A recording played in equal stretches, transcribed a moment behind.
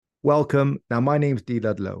Welcome. Now, my name's Dee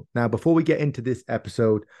Ludlow. Now, before we get into this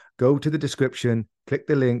episode, go to the description, click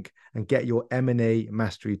the link, and get your M&A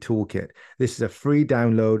Mastery Toolkit. This is a free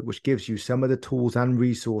download which gives you some of the tools and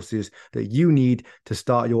resources that you need to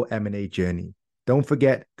start your M&A journey. Don't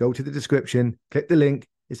forget, go to the description, click the link.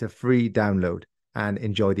 It's a free download, and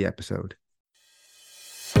enjoy the episode.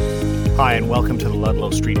 Hi, and welcome to the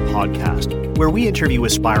Ludlow Street podcast, where we interview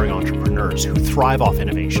aspiring entrepreneurs who thrive off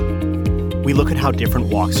innovation. We look at how different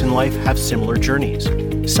walks in life have similar journeys,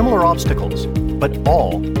 similar obstacles, but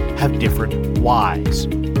all have different whys.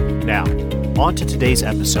 Now, on to today's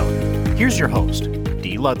episode. Here's your host,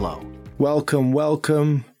 Dee Ludlow.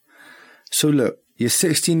 Welcome. So look, you're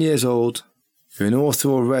 16 years old, you're an author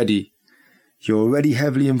already, you're already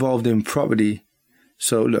heavily involved in property.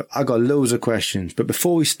 So look, I got loads of questions, but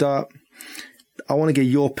before we start, I want to get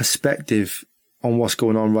your perspective on what's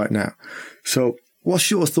going on right now. So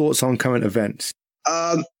what's your thoughts on current events?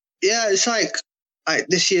 It's like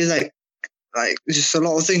this year, like just a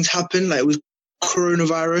lot of things happen, like with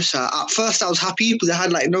coronavirus. At first I was happy because I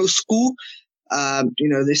had like no school.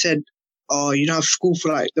 They said, oh, you don't have school for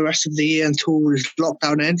like the rest of the year until this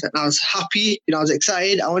lockdown ends. And I was happy, I was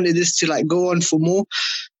excited. I wanted this to like go on for more.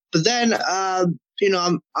 But then,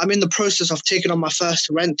 I'm in the process of taking on my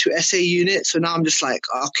first rent to SA unit. So now I'm just like,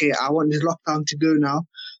 okay, I want this lockdown to go now.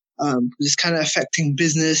 It's kind of affecting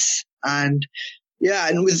business and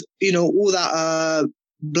with, all that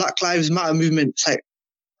Black Lives Matter movement,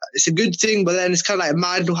 it's a good thing, but then it's kind of like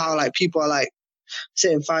mad how like people are like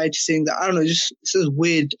setting fire to things that, I don't know, it's just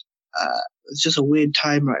weird. It's just a weird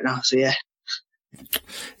time right now. So yeah.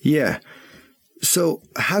 Yeah. So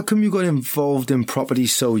how come you got involved in property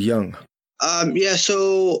so young?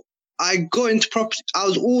 So I got into property. I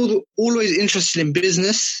was always interested in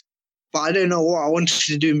business, but I didn't know what I wanted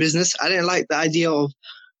to do in business. I didn't like the idea of,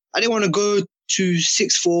 I didn't want to go to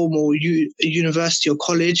sixth form or university or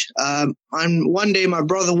college. And one day my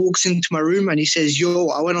brother walks into my room and he says, yo,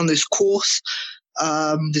 I went on this course.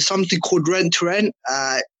 There's something called rent to rent.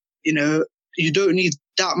 You don't need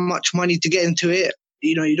that much money to get into it.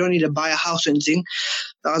 You don't need to buy a house or anything.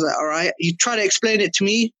 I was like, all right. He tried to explain it to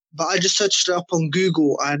me, but I just searched it up on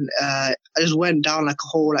Google and I just went down like a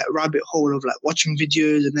whole like rabbit hole of like watching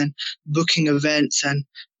videos and then booking events and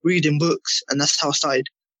reading books. And that's how I started.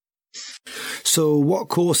 So what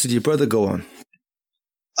course did your brother go on?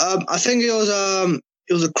 I think it was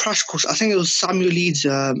a crash course. I think it was Samuel Leeds,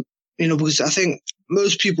 because I think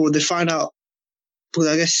most people, they find out, because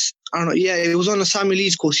I guess, I don't know. Yeah, it was on a Samuel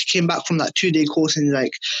Leeds course. He came back from that 2-day course and he's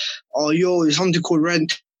like, oh, yo, there's something called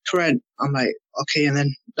rent to rent. I'm like, okay. And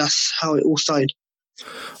then that's how it all started.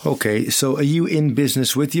 Okay. So are you in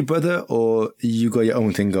business with your brother or you got your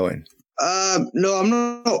own thing going? No, I'm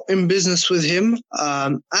not in business with him.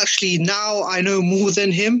 Actually, now I know more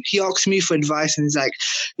than him. He asks me for advice and he's like,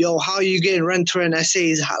 yo, how are you getting rent to rent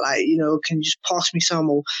essays? Like, can you just pass me some,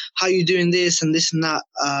 or how are you doing this and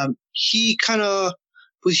that? He kind of,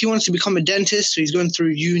 because he wants to become a dentist, so he's going through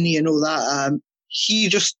uni and all that.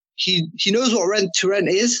 He knows what rent to rent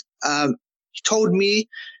is. He told me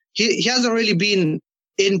he hasn't really been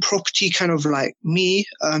in property kind of like me.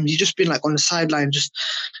 He's just been like on the sideline, just,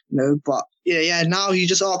 but yeah, now he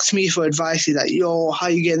just asks me for advice. He's like, yo, how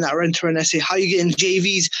you getting that rent to rent essay? How you getting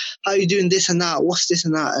JVs? How you doing this and that? What's this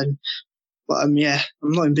and that? But I'm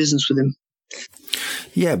not in business with him.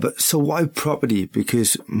 Yeah, but so why property?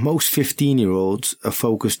 Because most 15-year-olds are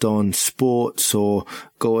focused on sports or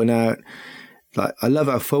going out. Like, I love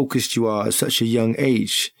how focused you are at such a young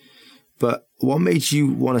age. But what made you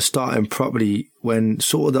want to start in property when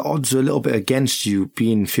sort of the odds are a little bit against you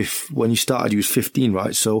being when you started, you was 15,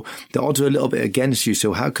 right? So the odds are a little bit against you.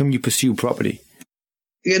 So how come you pursue property?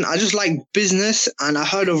 Again, I just like business and I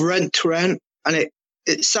heard of rent to rent and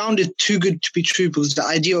it sounded too good to be true because the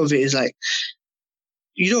idea of it is like,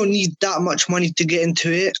 you don't need that much money to get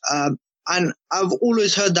into it. And I've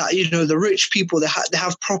always heard that, the rich people, they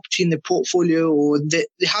have property in their portfolio or they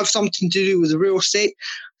have something to do with real estate.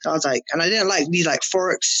 So I was like, and I didn't like these like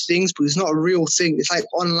Forex things because it's not a real thing. It's like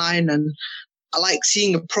online and I like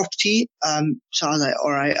seeing a property. So I was like,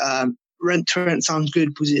 all right, rent to rent sounds good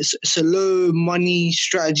because it's a low money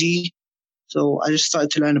strategy. So I just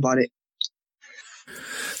started to learn about it.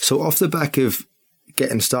 So off the back of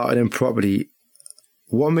getting started in property,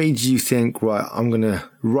 what made you think, right, I'm going to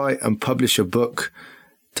write and publish a book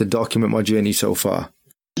to document my journey so far?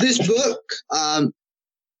 This book,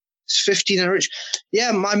 it's 15 and Rich.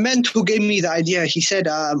 Yeah, my mentor gave me the idea. He said,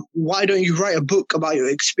 why don't you write a book about your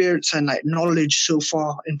experience and like knowledge so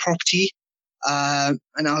far in property? And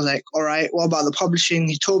I was like, all right, what about the publishing?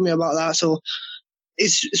 He told me about that. So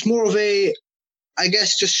it's more of a I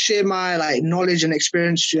guess just share my like knowledge and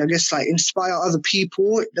experience to, I guess, like inspire other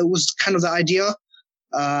people. That was kind of the idea.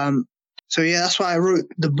 So yeah, that's why I wrote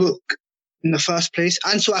the book in the first place.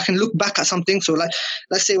 And so I can look back at something. So like,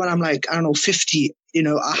 let's say when I'm like, I don't know, 50,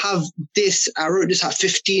 I have this, I wrote this at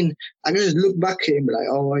 15. I can just look back at it and be like,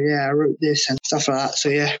 oh yeah, I wrote this and stuff like that. So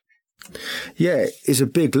yeah. Yeah, it's a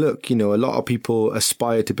big look. A lot of people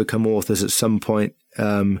aspire to become authors at some point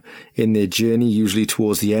in their journey, usually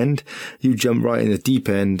towards the end. You jump right in the deep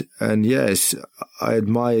end, and yes, I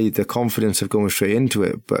admire the confidence of going straight into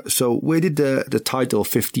it. But so where did the title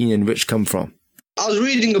 15 and Rich come from? I was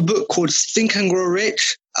reading a book called Think and Grow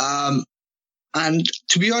Rich. And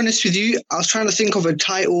to be honest with you, I was trying to think of a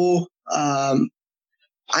title, and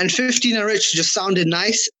 15 and Rich just sounded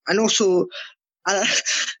nice. And also,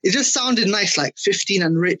 it just sounded nice, like 15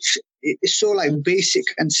 and Rich. It's so like basic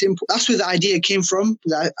and simple. That's where the idea came from.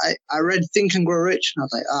 I read Think and Grow Rich, and I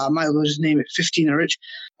was like, I might as well just name it 15 and Rich.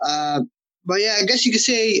 But yeah, I guess you could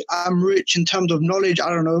say I'm rich in terms of knowledge. I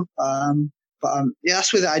don't know. But yeah,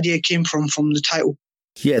 that's where the idea came from the title.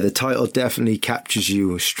 Yeah, the title definitely captures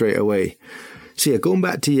you straight away. So yeah, going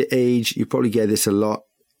back to your age, you probably get this a lot,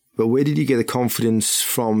 but where did you get the confidence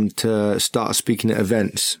from to start speaking at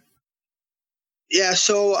events? Yeah,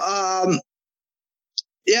 so I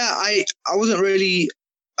wasn't really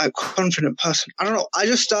a confident person. I don't know. I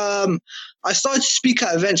just I started to speak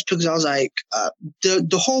at events because I was like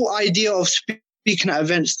the whole idea of speaking at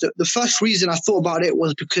events. The first reason I thought about it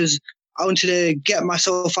was because I wanted to get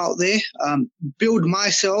myself out there, build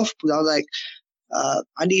myself. Because I was like,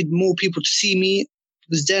 I need more people to see me.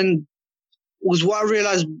 Because then was what I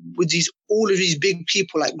realized with all of these big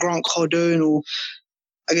people like Grant Cardone, or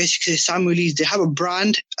I guess you could say Samuel Leeds, they have a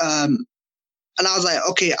brand. And I was like,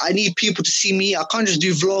 okay, I need people to see me. I can't just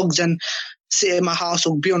do vlogs and sit in my house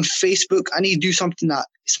or be on Facebook. I need to do something that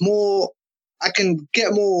it's more, I can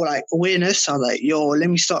get more like awareness. I was like, yo, let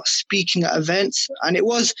me start speaking at events. And it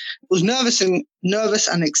was nervous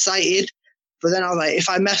and excited. But then I was like, if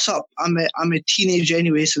I mess up, I'm a teenager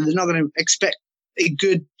anyway, so they're not going to expect a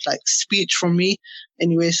good like speech from me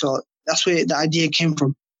anyway. So that's where the idea came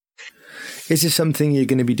from. Is this something you're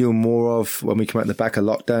going to be doing more of when we come out the back of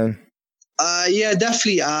lockdown? Yeah,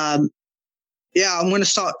 definitely. I'm going to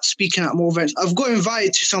start speaking at more events. I've got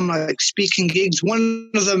invited to some like speaking gigs.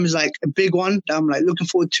 One of them is like a big one that I'm like looking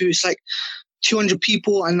forward to. It's like 200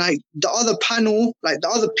 people, and like the other panel, like the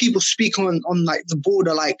other people speaking on like the board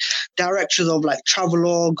are like directors of like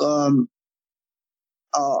Travelog,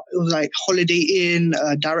 it was like Holiday Inn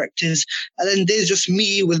directors, and then there's just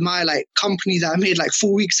me with my like company that I made like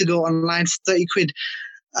 4 weeks ago online for 30 quid.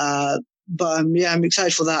 Yeah, I'm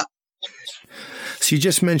excited for that. So you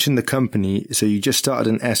just mentioned the company. So you just started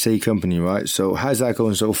an essay company, right? So how's that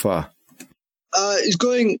going so far? It's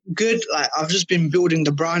going good. Like I've just been building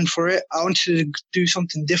the brand for it. I wanted to do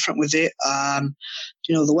something different with it. The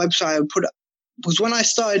website I put up, because when I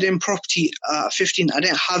started in property at 15, I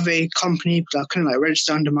didn't have a company because I couldn't like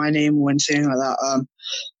register under my name or anything like that.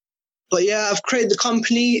 But yeah, I've created the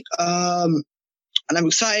company, and I'm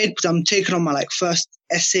excited because I'm taking on my like first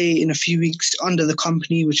essay in a few weeks under the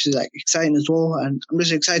company, which is like exciting as well. And I'm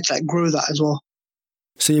just excited to like grow that as well.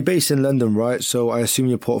 So you're based in London, right? So I assume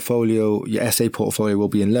your essay portfolio will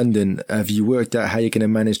be in London. Have you worked out how you're going to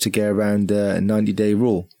manage to get around the 90-day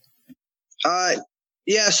rule?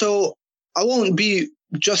 Yeah, so I won't be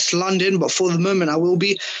just London, but for the moment I will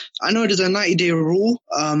be. I know there's a 90-day rule,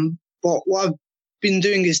 but what I've been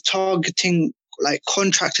doing is targeting like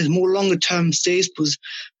contractors, more longer term stays, because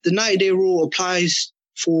the 90-day rule applies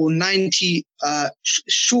for 90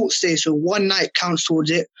 short stays. So one night counts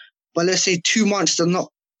towards it. But let's say 2 months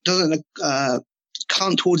doesn't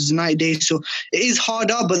count towards the 90 days. So it is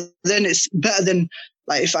harder, but then it's better than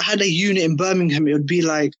like if I had a unit in Birmingham, it would be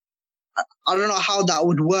like, I don't know how that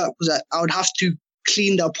would work, because I would have to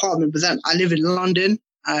clean the apartment. But then I live in London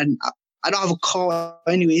and I don't have a car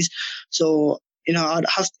anyways. So,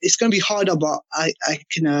 it's going to be harder, but I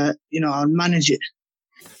can, I'll manage it.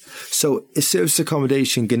 So is service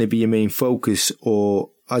accommodation going to be your main focus, or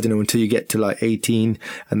I don't know, until you get to like 18,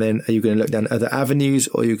 and then are you going to look down other avenues,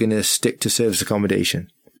 or are you going to stick to service accommodation?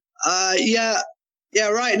 Yeah.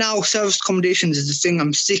 Right now, service accommodation is the thing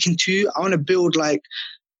I'm sticking to. I want to build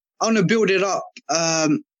it up,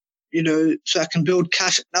 so I can build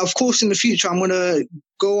cash. Now, of course, in the future, I'm going to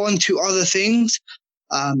go on to other things,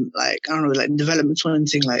 like, I don't know, like developments or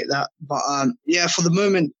anything like that. But for the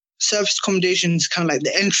moment, service accommodation is kind of like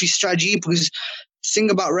the entry strategy, because the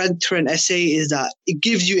thing about Red to Rent SA is that it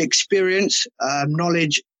gives you experience,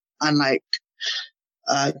 knowledge, and like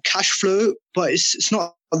cash flow, but it's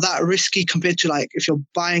not that risky compared to like if you're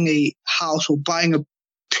buying a house or buying a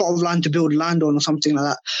plot of land to build land on or something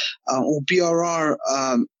like that, or BRR.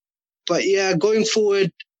 But yeah, going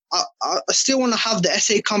forward, I still want to have the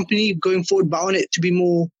SA company going forward, but I want it to be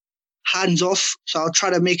more hands off. So I'll try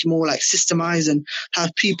to make it more like systemized and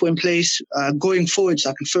have people in place going forward so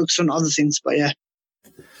I can focus on other things. But yeah.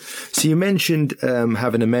 So you mentioned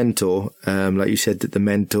having a mentor, like you said that the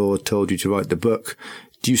mentor told you to write the book.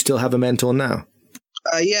 Do you still have a mentor now?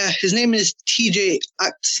 Yeah, his name is TJ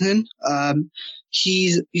Atkinson.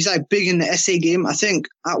 He's like big in the SA game. I think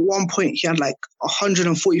at one point he had like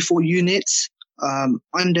 144 units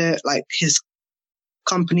under like his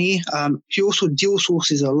company. He also deal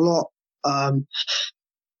sources a lot.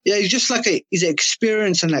 Yeah, he's just like he's an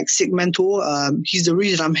experienced and like sick mentor. He's the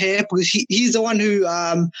reason I'm here because he's the one who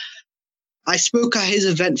I spoke at his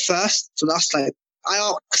event first. So that's like,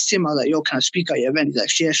 I asked him, I was like, yo, can I speak at your event? He's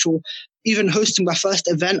like, yeah, sure. Even hosting my first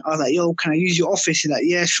event, I was like, yo, can I use your office? He's like,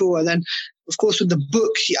 yeah, sure. And then, of course, with the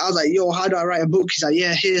book, I was like, yo, how do I write a book? He's like,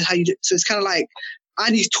 yeah, here's how you do it. So it's kind of like,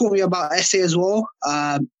 and he's taught me about essay as well.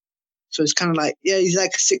 So it's kind of like, yeah, he's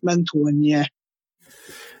like a sick mentor and yeah.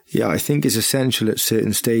 Yeah, I think it's essential at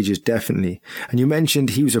certain stages, definitely. And you mentioned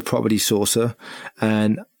he was a property sourcer,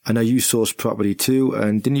 and I know you sourced property too.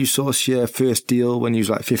 And didn't you source your first deal when you was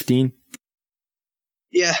like 15?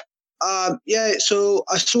 Yeah. Yeah, so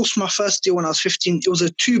I sourced my first deal when I was 15. It was a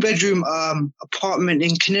 2-bedroom apartment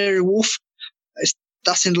in Canary Wharf.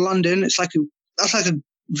 That's in London. That's like a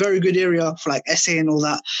very good area for like SA and all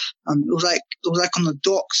that. It was like on the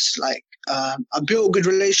docks. Like I built a good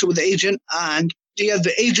relationship with the agent, and yeah,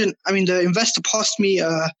 the investor passed me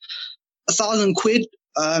 £1,000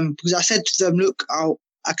 because I said to them, look,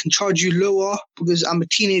 I can charge you lower because I'm a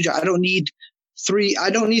teenager. I don't need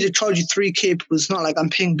to charge you 3K because it's not like I'm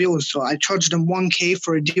paying bills. So I charged them 1K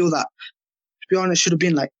for a deal that, to be honest, should have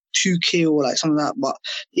been like 2K or like something like that. But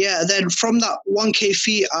yeah, then from that 1K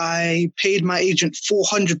fee, I paid my agent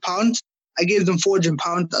 £400. I gave them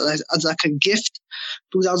 £400 as like a gift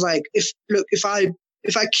because I was like,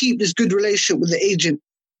 if I keep this good relationship with the agent,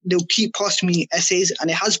 they'll keep passing me essays, and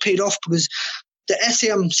it has paid off because the essay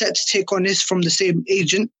I'm set to take on is from the same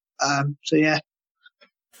agent. So yeah.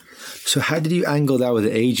 So how did you angle that with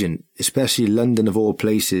the agent, especially London of all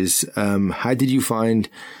places? How did you find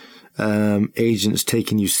agents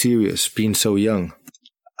taking you serious, being so young?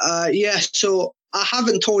 Yeah, so I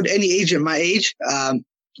haven't told any agent my age.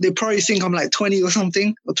 They probably think I'm like 20 or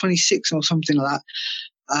something, or 26 or something like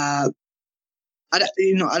that. I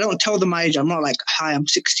don't tell them my age. I'm not like, hi, I'm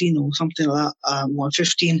 16 or something like that, or I'm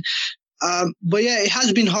 15. But yeah, it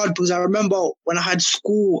has been hard because I remember when I had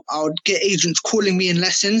school, I would get agents calling me in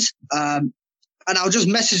lessons. And I would just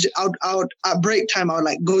message out at break time. I would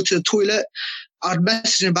like go to the toilet. I would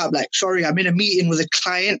message him about like, sorry, I'm in a meeting with a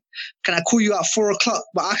client. Can I call you at 4:00?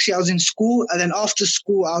 But actually I was in school. And then after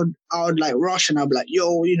school, I would like rush and I'd be like,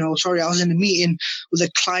 yo, sorry, I was in a meeting with a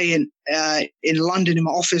client in London in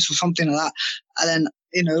my office or something like that. And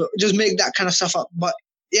then, just make that kind of stuff up. But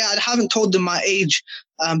yeah, I haven't told them my age.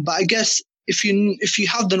 But I guess if you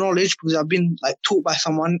have the knowledge, because I've been like taught by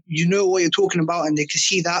someone, you know what you're talking about and they can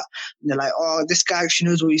see that. And they're like, oh, this guy actually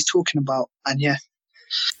knows what he's talking about. And yeah.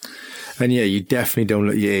 And yeah, you definitely don't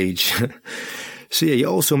look your age. So yeah, you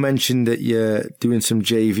also mentioned that you're doing some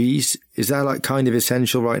JVs. Is that like kind of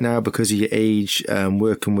essential right now because of your age,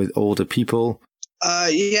 working with older people?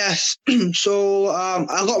 Yes. So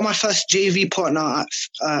I got my first JV partner at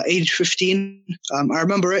age 15. I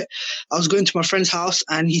remember it. I was going to my friend's house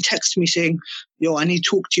and he texted me saying, yo, I need to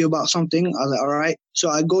talk to you about something. I was like, all right. So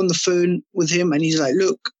I go on the phone with him and he's like,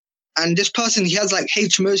 look, and this person, he has like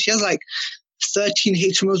HMOs. He has like 13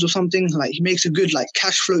 HMOs or something. Like he makes a good like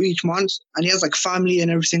cash flow each month and he has like family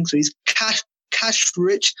and everything. So he's cash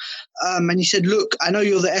rich. And he said, look, I know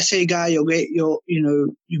you're the SA guy. You've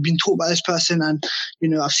been taught by this person and,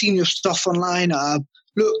 I've seen your stuff online.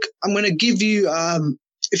 Look, I'm going to give you,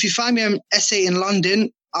 if you find me an SA in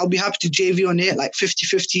London, I'll be happy to JV on it, like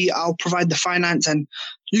 50-50. I'll provide the finance and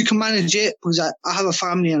you can manage it because I have a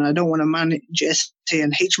family and I don't want to manage SA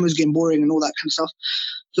and HMOs getting boring and all that kind of stuff.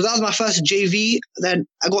 So that was my first JV. Then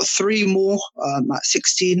I got 3 more at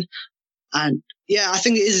 16. And yeah, I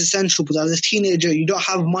think it is essential because as a teenager, you don't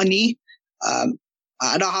have money.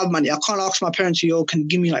 I don't have money. I can't ask my parents, yo, can you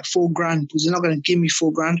give me like $4,000 because they're not going to give me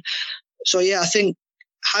 $4,000. So yeah, I think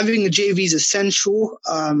having a JV is essential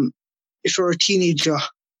if you're a teenager.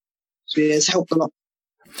 So yeah, it's helped a lot.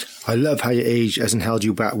 I love how your age hasn't held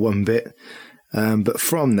you back one bit. But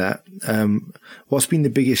from that, what's been the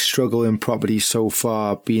biggest struggle in property so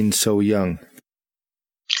far being so young?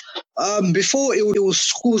 Before it was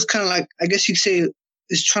schools, kind of like, I guess you'd say,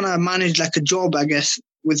 is trying to manage like a job, I guess,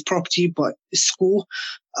 with property, but it's school.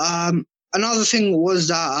 Another thing was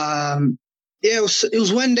that, it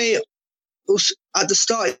was when it was at the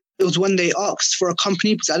start, it was when they asked for a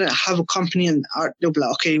company, because I didn't have a company, and they'll be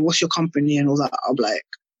like, okay, what's your company and all that. I'll be like,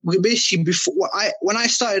 basically when I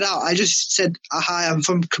started out, I just said, hi, I'm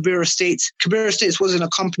from Kabir Estates. Kabir Estates wasn't a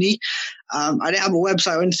company. I didn't have a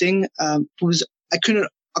website or anything. Because I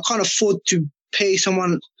can't afford to pay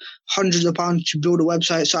someone hundreds of pounds to build a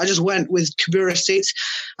website. So I just went with Kabir Estates,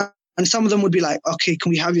 and some of them would be like, okay,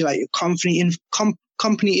 can we have you like your company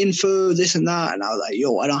info, this and that? And I was like,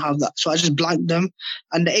 yo, I don't have that. So I just blanked them.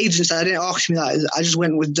 And the agents, I didn't ask me that. I just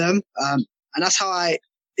went with them. And that's how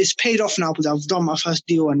it's paid off now, because I've done my first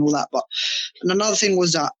deal and all that. And another thing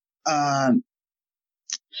was that,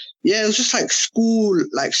 it was just like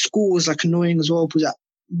school was like annoying as well,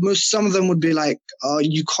 because some of them would be like,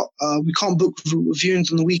 we can't book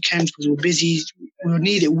viewings on the weekends because we're busy. We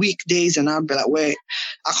need it weekdays. And I'd be like, wait,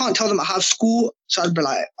 I can't tell them I have school. So I'd be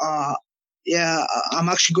like, I'm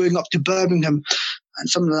actually going up to Birmingham and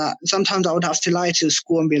something like that. Sometimes I would have to lie to the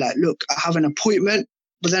school and be like, look, I have an appointment,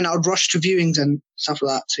 but then I would rush to viewings and stuff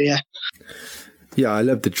like that. So yeah. Yeah, I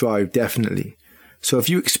love the drive, definitely. So have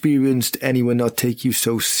you experienced anyone not take you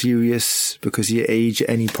so serious because of your age at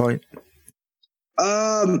any point?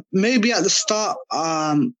 Maybe at the start,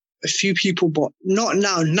 a few people, but not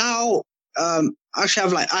now. Now, I actually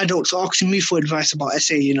have like adults asking me for advice about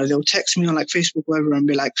essay. You know, they'll text me on like Facebook or whatever and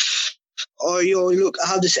be like, oh, yo, look, I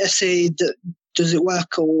have this essay. Does it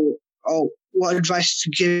work? Or what advice to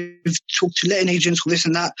give? Talk to letting agents or this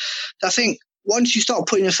and that. So I think once you start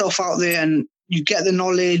putting yourself out there and you get the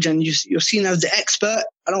knowledge and you're seen as the expert,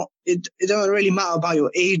 it don't really matter about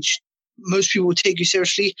your age. Most people will take you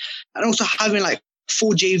seriously. And also having like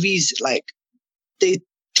 4 JVs, like they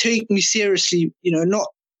take me seriously. You know,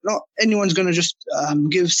 not anyone's going to just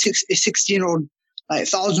give a 16-year-old like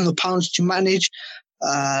thousands of pounds to manage.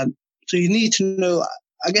 So you need to know,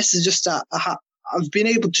 I guess it's just that I've been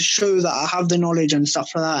able to show that I have the knowledge and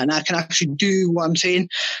stuff like that, and I can actually do what I'm saying,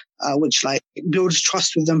 which like builds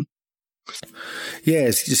trust with them. Yeah,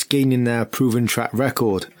 it's just gaining their proven track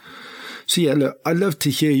record. So yeah, look, I'd love to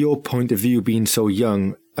hear your point of view being so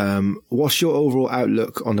young. What's your overall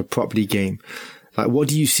outlook on the property game? Like, what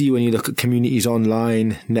do you see when you look at communities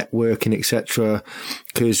online, networking, etc.?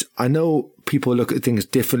 Because I know people look at things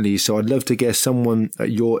differently. So I'd love to get someone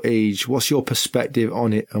at your age. What's your perspective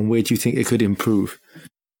on it, and where do you think it could improve?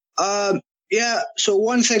 Yeah. So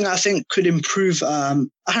one thing I think could improve, I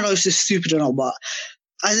don't know if this is stupid or not, but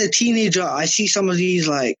as a teenager, I see some of these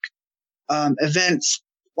like events,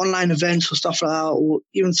 online events or stuff like that, or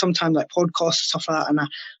even sometimes like podcasts and stuff like that. And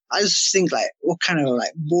I just think like, what kind of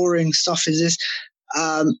like boring stuff is this?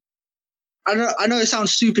 I know it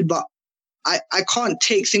sounds stupid, but I can't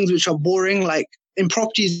take things which are boring. Like in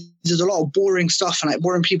properties, there's a lot of boring stuff and like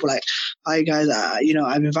boring people. Like, hi guys,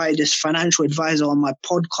 I've invited this financial advisor on my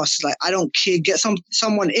podcast. Like, I don't care. Get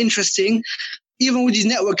someone interesting. Even with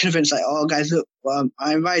these networking events, like, oh guys, look,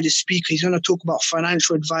 I invited a speaker. He's going to talk about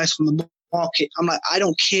financial advice from the market. I'm like, I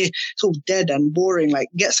don't care. It's all dead and boring. Like,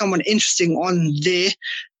 get someone interesting on there.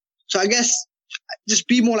 So I guess just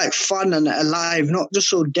be more like fun and alive, not just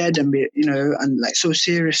so dead and be, and like so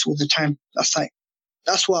serious all the time.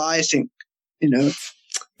 That's what I think,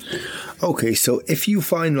 Okay, so if you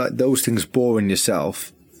find like those things boring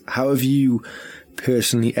yourself, how have you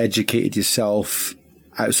personally educated yourself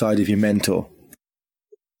outside of your mentor?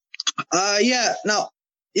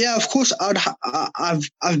 Of course,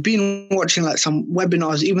 I've been watching like some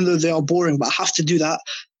webinars, even though they are boring, but I have to do that.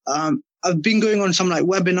 I've been going on some like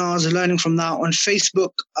webinars and learning from that on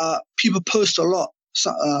Facebook. People post a lot.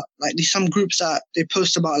 So, like there's some groups that they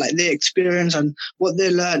post about like their experience and what they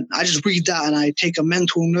learn. I just read that and I take a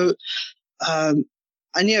mental note.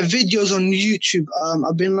 Videos on YouTube.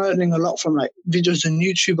 I've been learning a lot from like videos on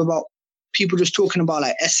YouTube about people just talking about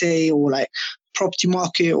like essay or like property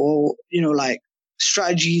market or, like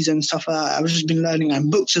strategies and stuff like that. I've just been learning,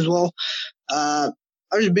 and books as well.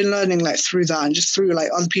 I've just been learning like through that and just through like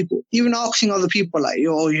other people, even asking other people like,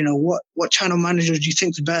 what channel manager do you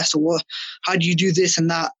think is best, or how do you do this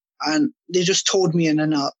and that? And they just told me, and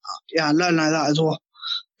then I learned like that as well.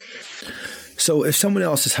 So if someone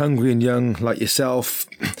else is hungry and young like yourself,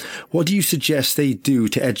 what do you suggest they do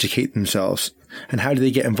to educate themselves, and how do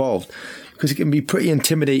they get involved? Because it can be pretty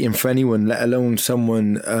intimidating for anyone, let alone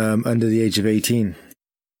someone under the age of 18.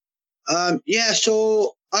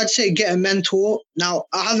 So I'd say get a mentor. Now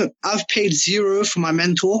I've paid $0 for my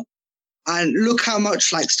mentor, and look how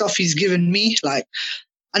much like stuff he's given me. Like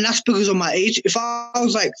And that's because of my age. If I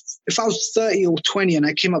was 30 or 20 and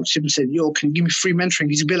I came up to him and said, yo, can you give me free mentoring?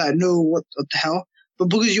 He'd be like, no, what the hell? But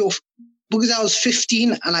because I was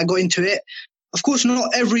 15 and I got into it, of course,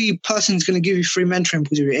 not every person's going to give you free mentoring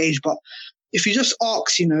because of your age. But if you just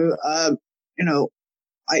ask,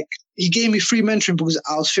 like he gave me free mentoring because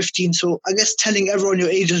I was 15. So I guess telling everyone your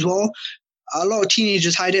age as well. A lot of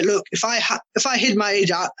teenagers hide it. Look, if I hid my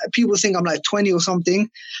age, people think I'm like 20 or something.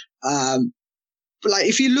 But like,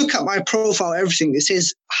 if you look at my profile, everything, it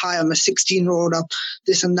says, hi, I'm a 16-year-old,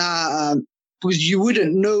 this and that, because you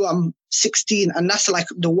wouldn't know I'm 16. And that's like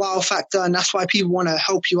the wow factor. And that's why people want to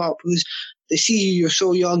help you out, because they see you're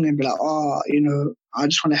so young and be like, I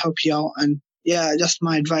just want to help you out. And yeah, that's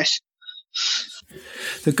my advice.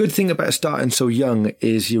 The good thing about starting so young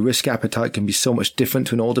is your risk appetite can be so much different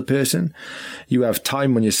to an older person. You have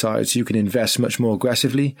time on your side, so you can invest much more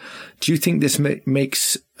aggressively. Do you think this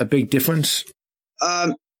makes a big difference?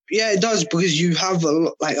 Yeah, it does, because you have a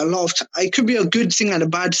lot of time. It could be a good thing and a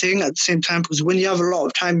bad thing at the same time, because when you have a lot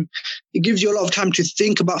of time, it gives you a lot of time to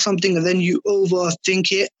think about something, and then you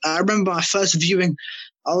overthink it. I remember my first viewing,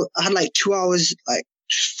 I had like 2 hours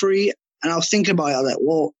free, and I was thinking about it. I was like,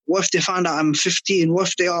 well, what if they found out I'm 15? What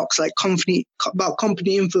if they ask about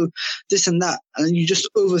company info, this and that? And then you just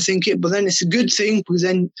overthink it. But then it's a good thing, because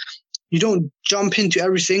then you don't jump into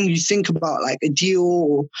everything. You think about like a deal,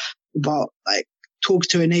 or about like talk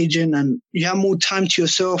to an agent, and you have more time to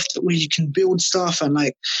yourself where you can build stuff, and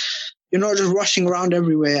like you're not just rushing around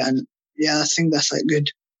everywhere. And yeah, I think that's like good.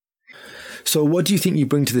 So what do you think you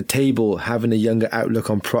bring to the table having a younger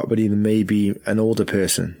outlook on property than maybe an older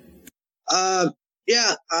person?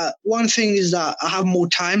 One thing is that I have more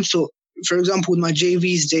time. So for example, with my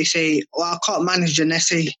JVs, they say, oh, I can't manage an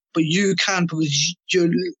essay, but you can, because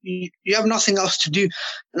you have nothing else to do.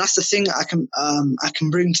 And that's the thing I can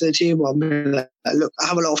bring to the table. I'm like, look, I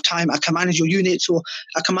have a lot of time. I can manage your units, or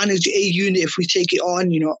I can manage a unit if we take it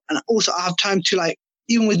on, and also I have time to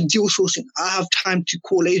even with deal sourcing, I have time to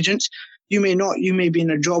call agents. You may not, you may be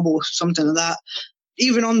in a job or something like that.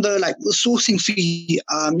 Even on the sourcing fee,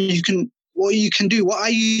 what I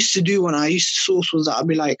used to do when I used to source was that I'd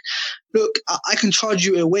be like, look, I can charge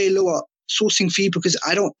you a way lower sourcing fee because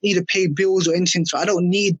I don't need to pay bills or anything. So I don't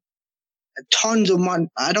need tons of money.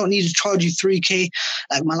 I don't need to charge you 3K.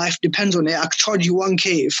 Like, my life depends on it. I could charge you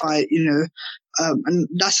 1K if and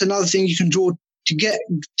that's another thing you can draw to get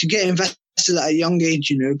investors at a young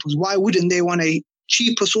age, because why wouldn't they want a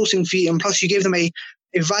cheaper sourcing fee? And plus you gave them a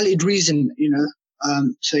valid reason,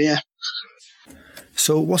 so yeah.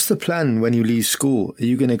 So what's the plan when you leave school? Are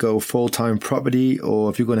you going to go full-time property, or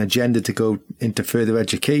have you got an agenda to go into further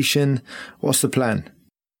education? What's the plan?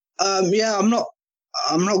 I'm not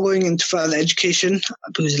going into further education,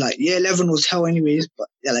 because year 11 was hell anyways, but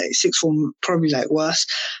sixth form probably worse.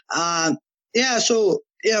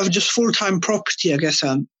 Just full-time property, I guess.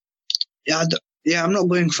 I'm not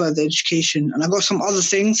going further education, and I got some other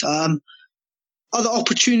things, other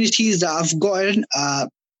opportunities that I've gotten.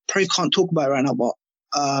 Probably can't talk about it right now,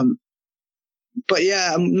 but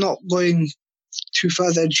yeah, I'm not going to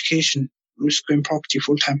further education. I'm just going property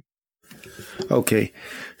full time. Okay,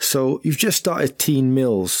 so you've just started Teen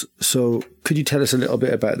Mills. So could you tell us a little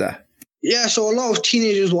bit about that? Yeah, so a lot of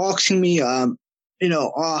teenagers were asking me, how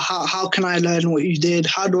can I learn what you did?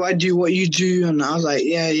 How do I do what you do? And I was like,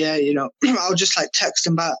 I'll just text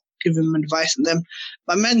them back, give them advice. And then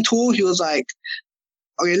my mentor, he was like,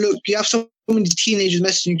 okay, look, you have so many teenagers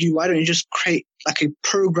messaging you. Why don't you just create a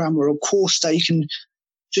program or a course that you can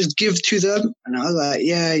just give to them? And I was like,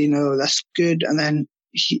 that's good. And then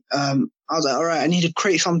I was like, all right, I need to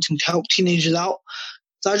create something to help teenagers out.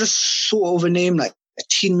 So I just saw of a name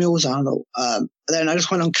Teen Mills, I don't know. Then I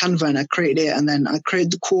just went on Canva and I created it, and then I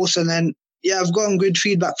created the course, and then I've gotten good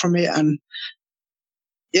feedback from it, and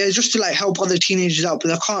it's just to help other teenagers out,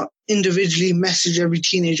 but I can't individually message every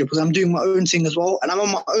teenager because I'm doing my own thing as well, and I'm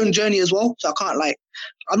on my own journey as well. So I can't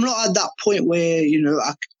I'm not at that point where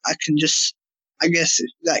I can just, I guess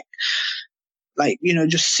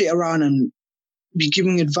just sit around and be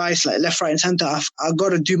giving advice left, right, and center. I've got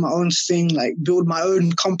to do my own thing, build my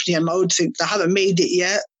own company and my own thing. I haven't made it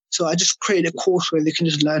yet, so I just created a course where they can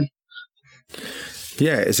just learn.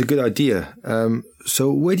 Yeah, it's a good idea.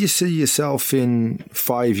 So where do you see yourself in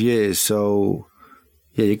 5 years? So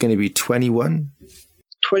you're going to be 21?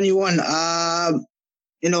 21.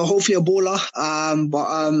 Hopefully a baller.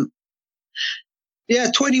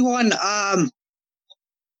 21. I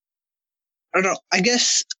don't know. I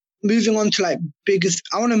guess moving on to I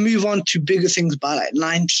want to move on to bigger things by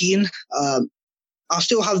 19. I'll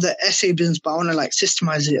still have the essay business, but I want to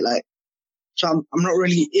systemize it. so I'm not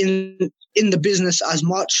really in the business as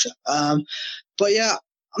much. But yeah,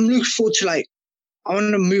 I'm looking forward to I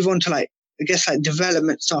want to move on to I guess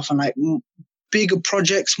development stuff and bigger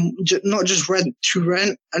projects, not just rent to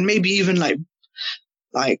rent, and maybe even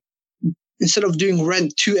like instead of doing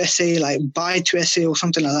rent to SA, buy to SA or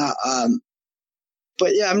something like that.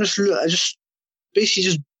 But yeah, I just basically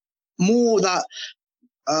just more that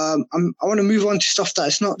I want to move on to stuff that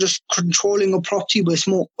it's not just controlling a property, but it's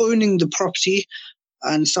more owning the property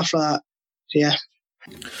and stuff like that. Yeah.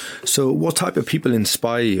 So what type of people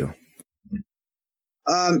inspire you?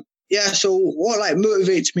 Yeah, so what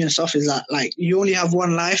motivates me and stuff is that you only have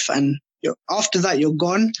one life, and after that you're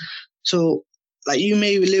gone. So you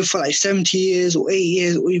may live for 70 years or 80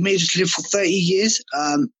 years, or you may just live for 30 years.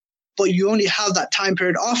 But you only have that time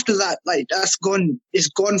period. After that, that's gone. It's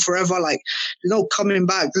gone forever. There's no coming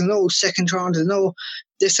back. There's no second chance. There's no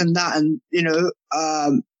this and that. And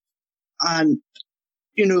I'm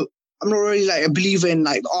not really a believer in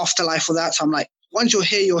afterlife or that. So I'm once you're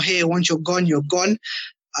here, you're here. Once you're gone, you're gone.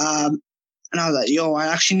 And I was I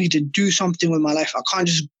actually need to do something with my life. I can't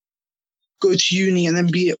just go to uni and then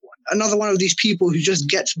be another one of these people who just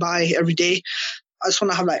gets by every day. I just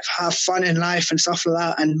want to have fun in life and stuff like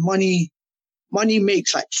that. And money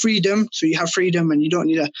makes freedom. So you have freedom and you don't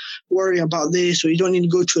need to worry about this, or you don't need to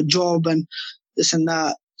go to a job and this and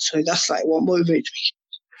that. So that's what motivates me.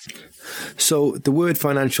 So the word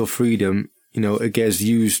financial freedom, it gets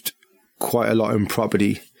used quite a lot in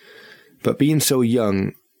property, but being so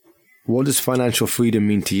young, what does financial freedom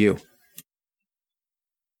mean to you?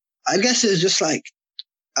 I guess it's just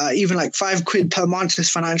even £5 per month is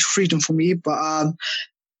financial freedom for me. But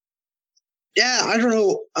yeah, I don't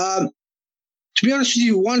know. To be honest with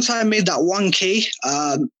you, once I made that 1K,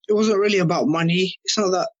 it wasn't really about money.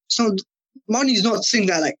 Money is not the thing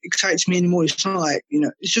that excites me anymore. It's not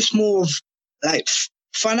it's just more of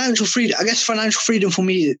financial freedom. I guess financial freedom for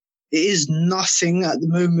me, it is nothing at the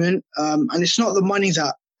moment. And it's not the money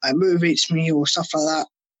that motivates me or stuff like that.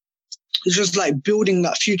 It's just building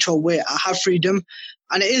that future where I have freedom.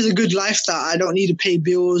 And it is a good life that I don't need to pay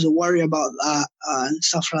bills or worry about that and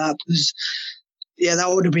stuff like that. Because, yeah, that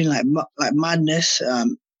would have been madness.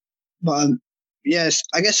 But yes,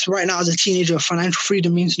 I guess right now as a teenager, financial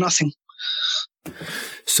freedom means nothing.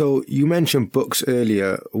 So you mentioned books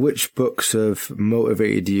earlier. Which books have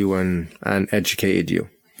motivated you and educated you?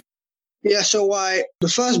 Yeah, so the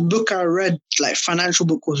first book I read, financial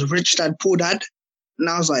book, was Rich Dad, Poor Dad. And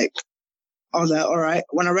I was all right.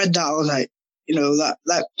 When I read that, I was I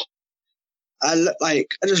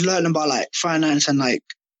just learned about finance and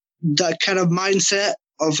that kind of mindset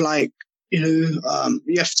of you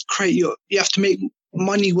have to make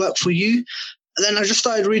money work for you. And then I just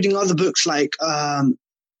started reading other books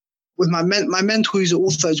with my mentor, who's an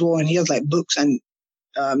author as well, and he has books, and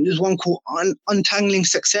there's one called Untangling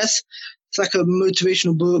Success. It's a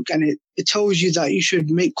motivational book, and it tells you that you should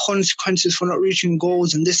make consequences for not reaching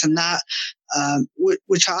goals and this and that,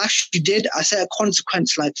 which I actually did. I set a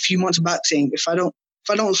consequence a few months back saying if I don't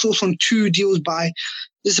source on 2 deals by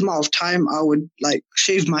this amount of time, I would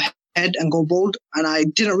shave my head and go bald. And I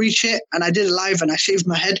didn't reach it, and I did it live, and I shaved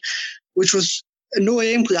my head, which was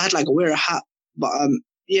annoying because I had to wear a hat. But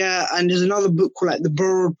yeah, and there's another book called The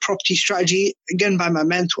Borrowed Property Strategy, again by my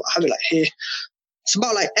mentor. I have it here. It's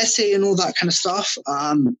about essay and all that kind of stuff.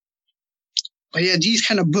 But yeah, these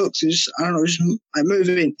kind of books is, I don't know, just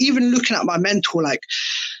motivating. Even looking at my mentor,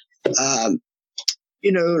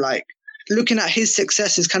 looking at his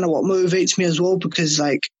success is kind of what motivates me as well, because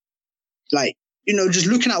just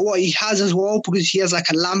looking at what he has as well, because he has a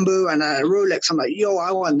Lambo and a Rolex. I'm yo,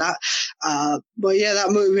 I want that. But yeah, that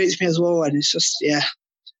motivates me as well. And it's just, yeah.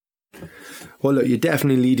 Well, look, you're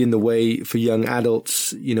definitely leading the way for young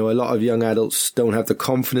adults. A lot of young adults don't have the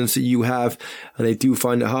confidence that you have, and they do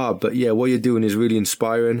find it hard. But yeah, what you're doing is really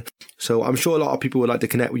inspiring. So I'm sure a lot of people would like to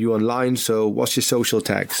connect with you online. So what's your social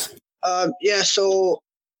tags? Yeah, so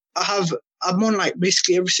I'm on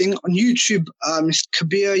basically everything. On YouTube, it's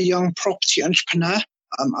Kabir, Young Property Entrepreneur.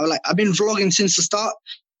 I've been vlogging since the start.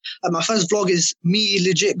 My first vlog is me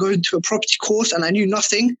legit going to a property course, and I knew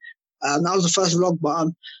nothing. That was the first vlog, but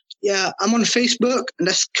yeah, I'm on Facebook, and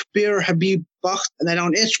that's Kabir Habib Bakht. And then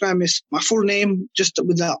on Instagram is my full name, just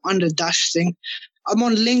with the under dash thing. I'm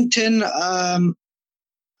on LinkedIn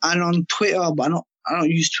and on Twitter, but I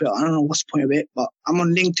don't use Twitter. I don't know what's the point of it, but I'm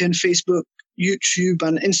on LinkedIn, Facebook, YouTube,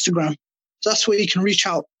 and Instagram. So that's where you can reach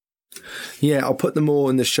out. Yeah, I'll put them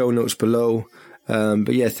all in the show notes below.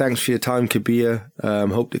 But yeah, thanks for your time, Kabir.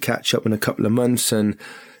 Hope to catch up in a couple of months and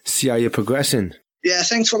see how you're progressing. Yeah,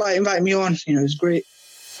 thanks for inviting me on. It's great.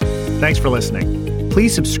 Thanks for listening.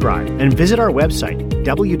 Please subscribe and visit our website,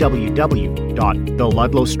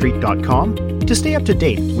 www.theludlowstreet.com, to stay up to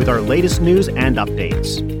date with our latest news and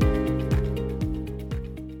updates.